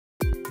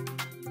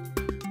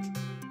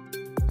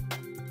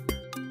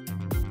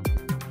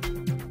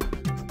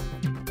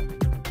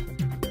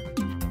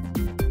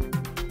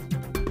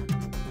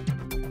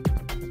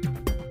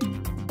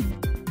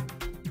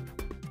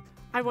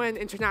I won an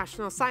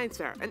international science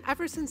fair, and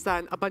ever since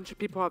then, a bunch of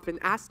people have been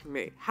asking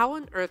me, how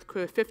on earth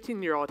could a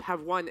 15-year-old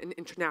have won an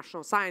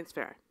international science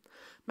fair?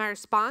 My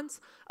response,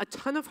 a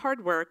ton of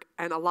hard work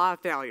and a lot of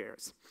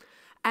failures.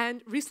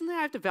 And recently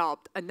I've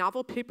developed a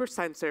novel paper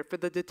sensor for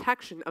the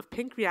detection of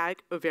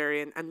pancreatic,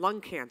 ovarian, and lung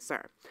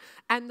cancer.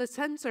 And the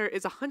sensor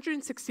is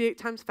 168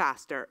 times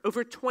faster,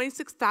 over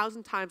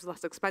 26,000 times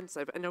less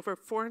expensive, and over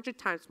 400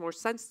 times more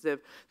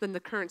sensitive than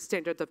the current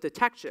standard of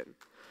detection.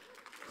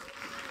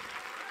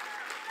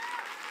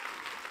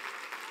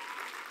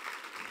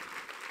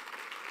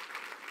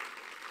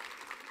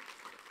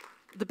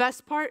 The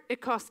best part,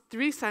 it costs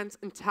 3 cents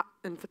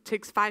and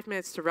takes 5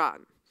 minutes to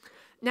run.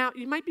 Now,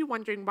 you might be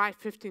wondering why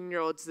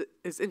 15-year-olds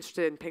is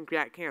interested in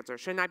pancreatic cancer.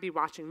 Shouldn't I be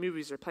watching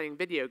movies or playing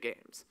video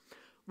games?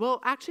 Well,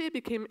 actually, I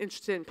became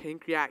interested in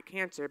pancreatic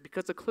cancer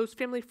because a close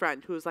family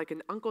friend who was like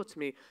an uncle to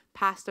me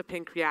passed of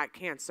pancreatic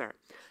cancer.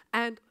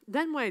 And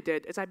then what I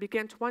did is I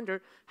began to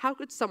wonder, how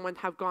could someone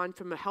have gone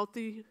from a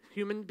healthy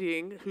human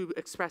being who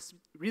expressed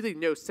really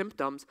no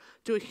symptoms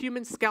to a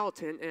human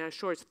skeleton in as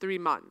short as 3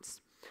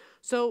 months?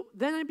 So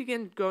then I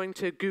began going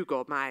to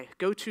Google, my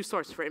go-to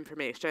source for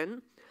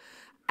information,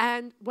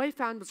 and what I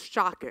found was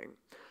shocking.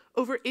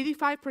 Over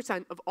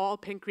 85% of all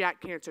pancreatic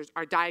cancers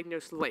are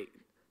diagnosed late.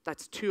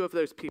 That's 2 of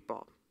those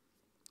people.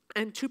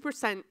 And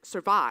 2%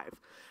 survive.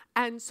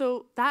 And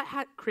so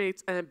that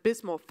creates an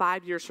abysmal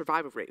 5-year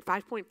survival rate,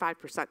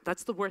 5.5%.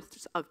 That's the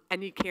worst of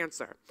any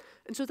cancer.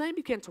 And so then I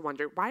began to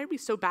wonder, why are we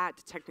so bad at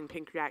detecting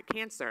pancreatic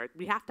cancer?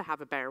 We have to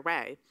have a better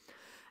way.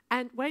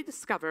 And what I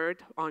discovered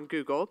on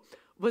Google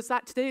was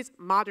that today's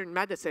modern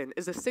medicine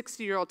is a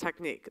 60-year-old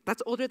technique.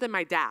 That's older than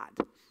my dad.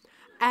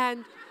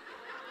 And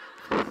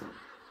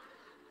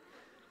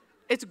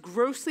it's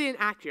grossly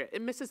inaccurate.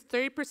 It misses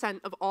 30%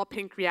 of all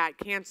pancreatic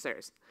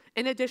cancers.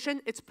 In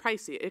addition, it's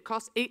pricey. It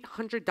costs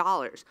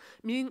 $800,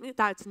 meaning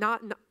that it's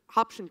not an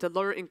option to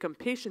lower-income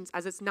patients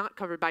as it's not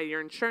covered by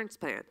your insurance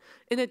plan.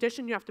 In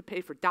addition, you have to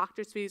pay for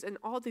doctor's fees and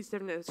all these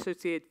different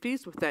associated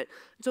fees with it.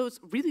 So it's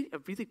really a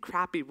really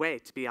crappy way,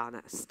 to be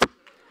honest.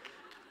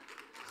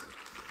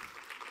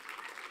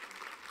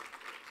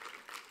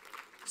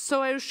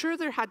 So I was sure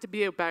there had to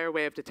be a better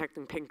way of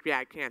detecting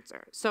pancreatic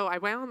cancer. So I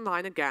went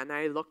online again and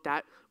I looked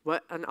at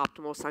what an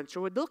optimal sensor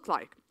would look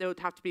like. It would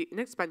have to be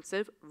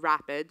inexpensive,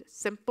 rapid,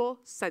 simple,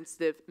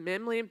 sensitive,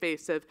 minimally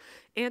invasive,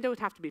 and it would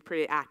have to be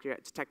pretty accurate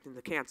at detecting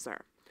the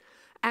cancer.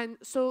 And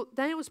so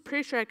then I was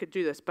pretty sure I could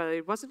do this, but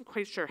I wasn't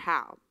quite sure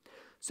how.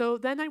 So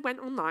then I went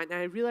online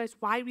and I realized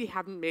why we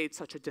haven't made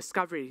such a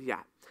discovery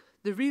yet.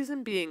 The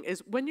reason being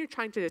is when you're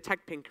trying to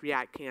detect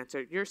pancreatic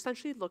cancer, you're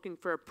essentially looking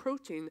for a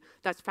protein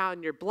that's found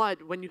in your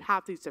blood when you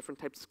have these different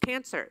types of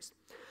cancers.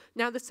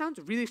 Now, this sounds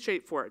really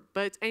straightforward,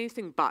 but it's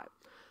anything but.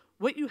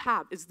 What you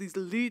have is these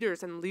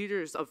liters and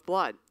liters of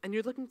blood, and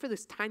you're looking for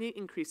this tiny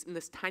increase in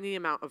this tiny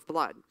amount of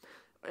blood,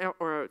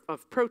 or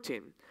of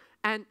protein.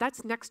 And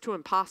that's next to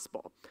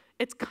impossible.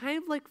 It's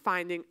kind of like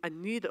finding a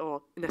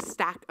needle in a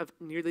stack of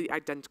nearly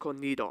identical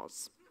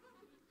needles.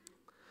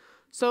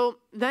 So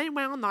then I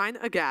went online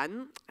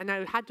again, and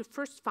I had to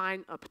first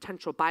find a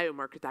potential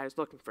biomarker that I was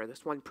looking for,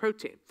 this one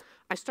protein.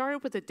 I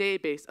started with a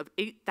database of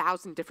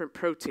 8,000 different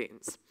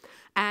proteins.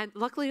 And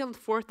luckily on the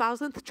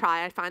 4,000th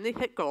try, I finally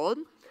hit gold.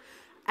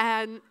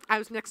 And I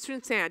was next to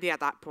insanity at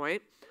that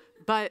point.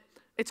 But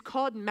it's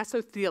called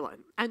mesothelin.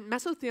 And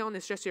mesothelin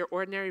is just your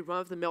ordinary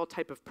run-of-the-mill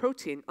type of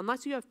protein,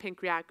 unless you have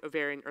pancreatic,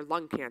 ovarian, or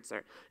lung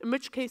cancer, in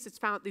which case it's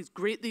found at these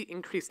greatly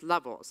increased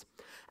levels.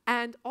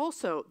 And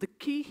also, the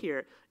key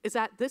here is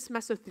that this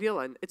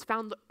mesothelin, it's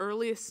found in the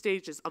earliest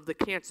stages of the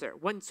cancer,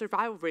 when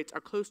survival rates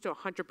are close to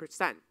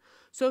 100%.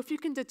 So if you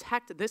can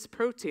detect this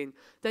protein,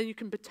 then you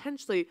can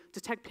potentially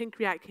detect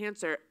pancreatic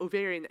cancer,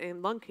 ovarian,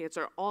 and lung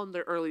cancer all in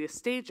their earliest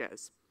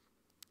stages.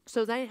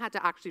 So then I had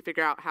to actually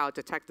figure out how to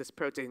detect this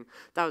protein.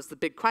 That was the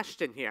big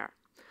question here.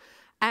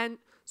 And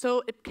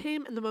so it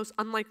came in the most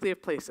unlikely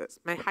of places,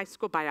 my high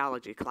school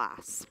biology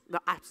class, the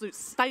absolute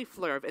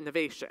stifler of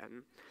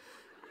innovation.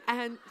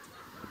 And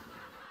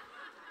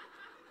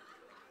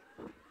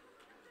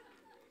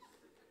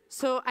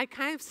so I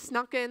kind of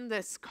snuck in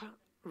this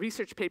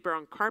research paper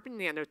on carbon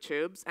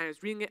nanotubes, and I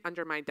was reading it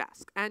under my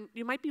desk. And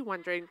you might be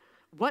wondering,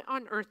 what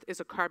on earth is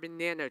a carbon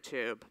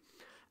nanotube?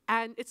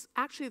 And it's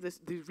actually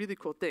these really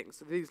cool things.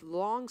 So these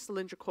long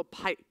cylindrical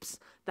pipes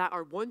that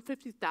are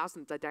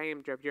 1/50,000th the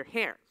diameter of your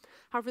hair.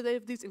 However, they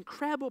have these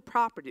incredible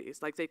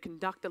properties, like they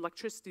conduct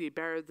electricity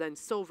better than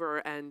silver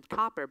and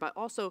copper, but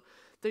also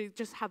they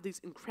just have these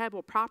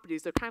incredible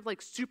properties. They're kind of like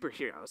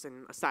superheroes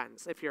in a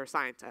sense, if you're a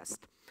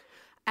scientist.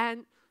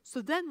 And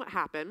so then what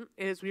happened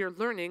is we were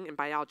learning in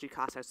biology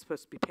class I was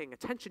supposed to be paying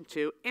attention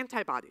to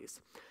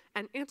antibodies.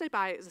 An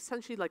antibody is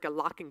essentially like a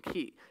lock and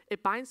key.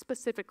 It binds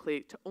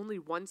specifically to only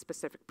one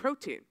specific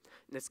protein,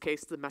 in this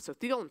case, the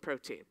mesothelin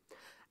protein.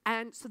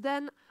 And so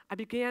then I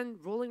began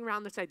rolling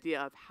around this idea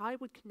of how I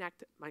would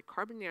connect my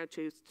carbon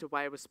nanotubes to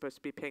what I was supposed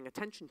to be paying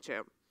attention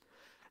to.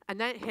 And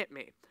then it hit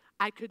me.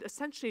 I could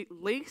essentially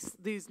lace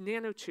these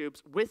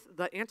nanotubes with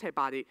the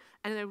antibody,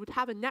 and I would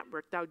have a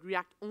network that would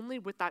react only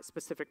with that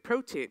specific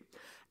protein.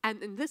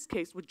 And in this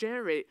case, would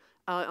generate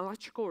an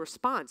electrical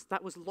response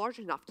that was large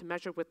enough to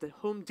measure with the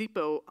Home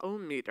Depot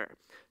ohm meter.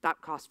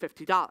 That cost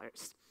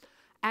 $50.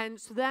 And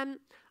so then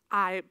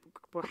I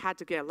had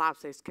to get a lab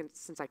space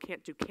since I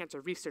can't do cancer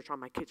research on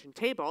my kitchen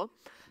table.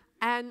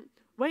 And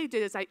what I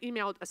did is I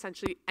emailed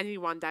essentially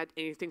anyone that had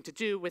anything to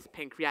do with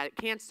pancreatic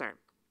cancer.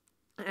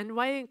 And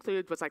what I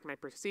included was like my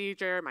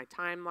procedure, my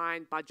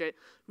timeline, budget,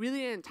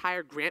 really an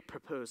entire grant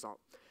proposal.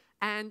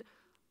 And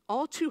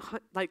all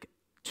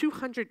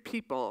 200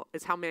 people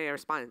is how many I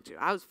responded to.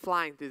 I was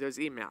flying through those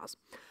emails.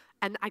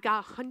 And I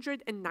got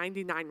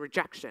 199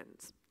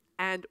 rejections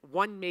and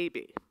 1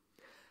 maybe.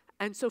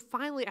 And so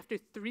finally, after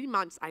 3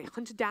 months, I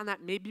hunted down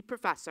that maybe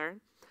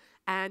professor,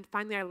 and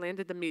finally I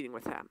landed a meeting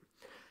with him.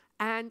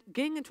 And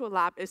getting into a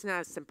lab isn't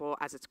as simple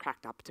as it's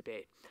cracked up to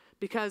be,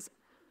 because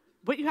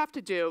what you have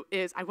to do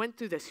is, I went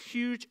through this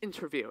huge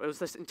interview. It was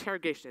this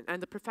interrogation,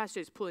 and the professor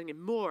is pulling in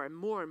more and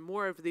more and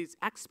more of these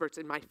experts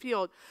in my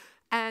field,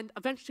 and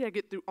eventually I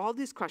get through all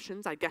these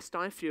questions. I guessed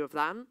on a few of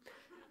them,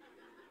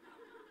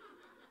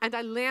 and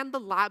I land the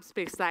lab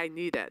space that I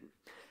needed.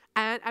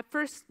 And at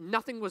first,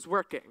 nothing was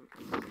working.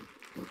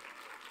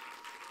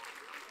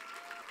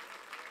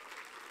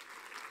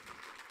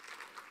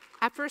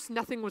 At first,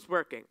 nothing was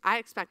working. I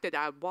expected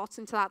I would waltz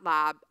into that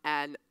lab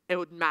and it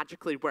would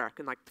magically work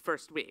in like the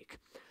first week.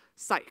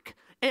 Psych.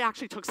 It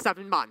actually took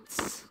 7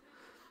 months.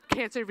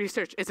 Cancer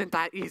research isn't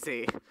that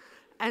easy.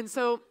 And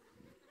so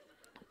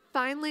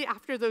finally,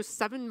 after those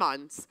 7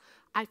 months,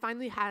 I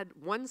finally had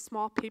one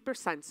small paper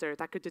sensor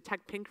that could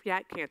detect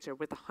pancreatic cancer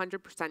with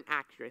 100%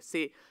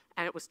 accuracy,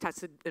 and it was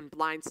tested in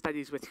blind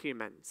studies with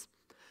humans.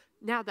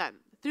 Now then,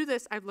 through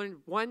this, I've learned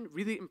one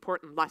really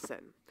important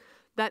lesson,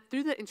 that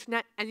through the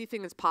internet,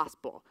 anything is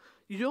possible.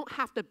 You don't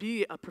have to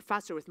be a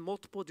professor with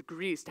multiple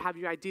degrees to have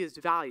your ideas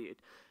valued,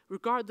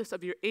 regardless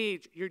of your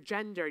age, your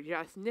gender, your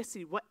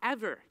ethnicity,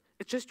 whatever.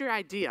 It's just your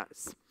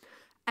ideas.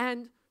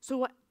 And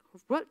so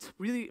what's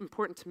really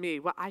important to me,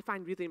 what I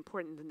find really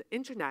important in the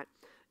internet,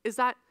 is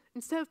that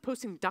instead of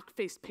posting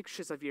duck-faced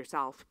pictures of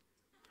yourself,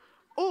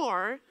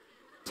 or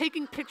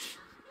taking pictures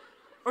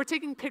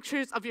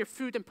of your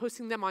food and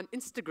posting them on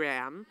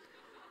Instagram,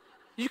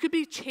 you could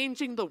be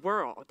changing the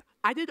world.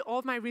 I did all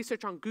of my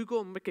research on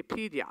Google and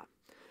Wikipedia.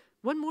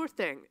 One more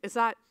thing is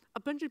that a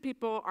bunch of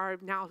people are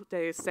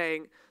nowadays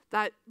saying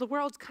that the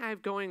world's kind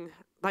of going,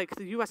 like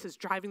the US is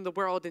driving the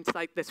world into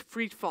like this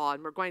free fall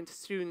and we're going to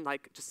soon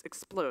like just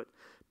explode.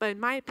 But in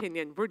my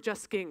opinion, we're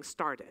just getting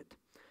started.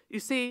 You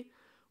see,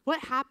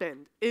 what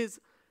happened is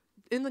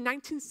in the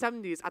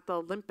 1970s at the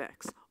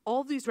Olympics,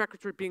 all of these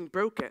records were being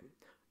broken.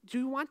 Do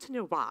you want to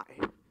know why?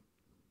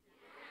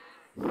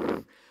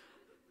 Yes.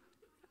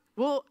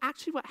 Well,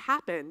 actually what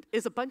happened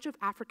is a bunch of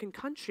African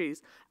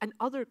countries and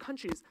other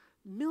countries,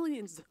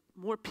 millions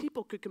more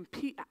people could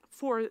compete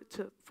for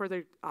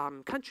their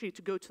country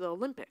to go to the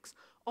Olympics.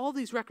 All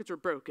these records were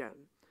broken.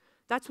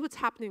 That's what's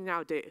happening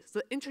nowadays.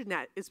 The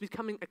internet is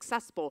becoming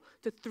accessible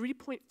to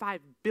 3.5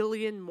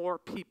 billion more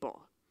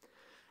people.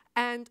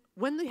 And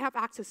when they have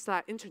access to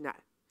that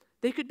internet,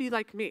 they could be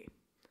like me.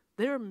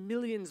 There are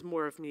millions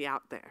more of me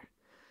out there.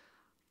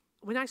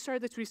 When I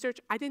started this research,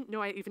 I didn't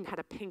know I even had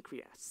a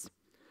pancreas.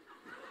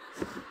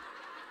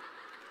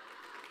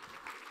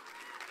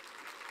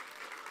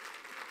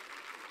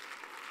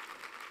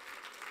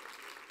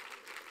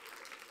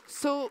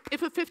 So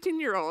if a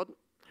 15-year-old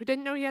who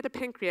didn't know he had a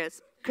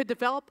pancreas could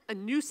develop a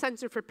new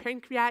sensor for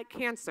pancreatic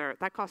cancer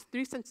that cost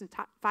 3 cents and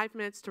 5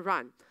 minutes to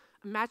run,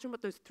 imagine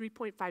what those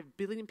 3.5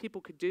 billion people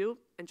could do,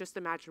 and just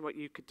imagine what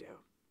you could do.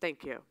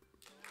 Thank you.